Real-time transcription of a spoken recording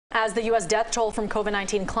As the U.S. death toll from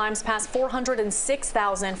COVID-19 climbs past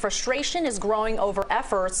 406,000, frustration is growing over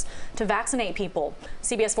efforts to vaccinate people.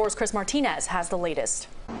 CBS 4's Chris Martinez has the latest.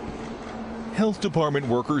 Health department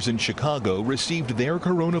workers in Chicago received their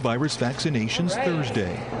coronavirus vaccinations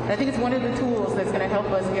Thursday. I think it's one of the tools that's going to help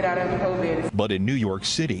us get out of COVID. But in New York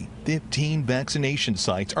City, 15 vaccination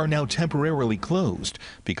sites are now temporarily closed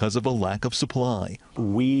because of a lack of supply.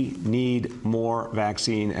 We need more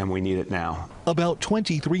vaccine, and we need it now. About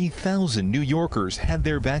 23,000 New Yorkers had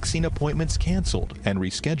their vaccine appointments canceled and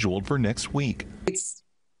rescheduled for next week. It's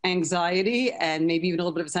anxiety and maybe even a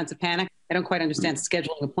little bit of a sense of panic. I don't quite understand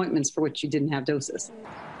scheduling appointments for which you didn't have doses.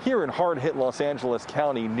 Here in hard-hit Los Angeles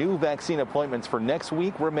County, new vaccine appointments for next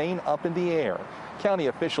week remain up in the air. County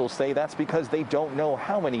officials say that's because they don't know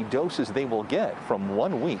how many doses they will get from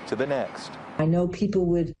 1 week to the next. I know people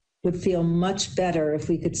would feel much better if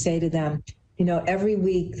we could say to them, you know, every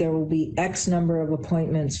week there will be X number of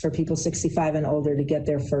appointments for people 65 and older to get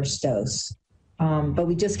their first dose. But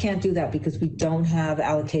we just can't do that because we don't have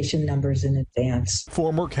allocation numbers in advance.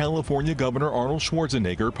 Former California Governor Arnold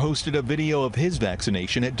Schwarzenegger posted a video of his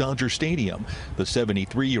vaccination at Dodger Stadium. The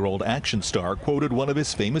 73-year-old action star quoted one of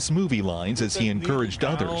his famous movie lines as he encouraged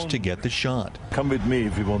others to get the shot. Come with me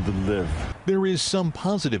if you want to live. There is some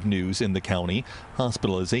positive news in the county.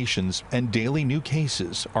 Hospitalizations and daily new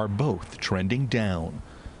cases are both trending down.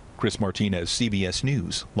 Chris Martinez, CBS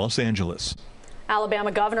News, Los Angeles.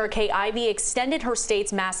 Alabama Governor Kay Ivey extended her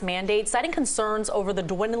state's mask mandate, citing concerns over the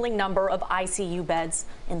dwindling number of ICU beds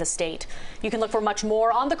in the state. You can look for much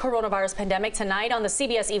more on the coronavirus pandemic tonight on the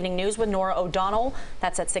CBS Evening News with Nora O'Donnell.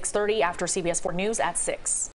 That's at 6:30 after CBS 4 News at 6.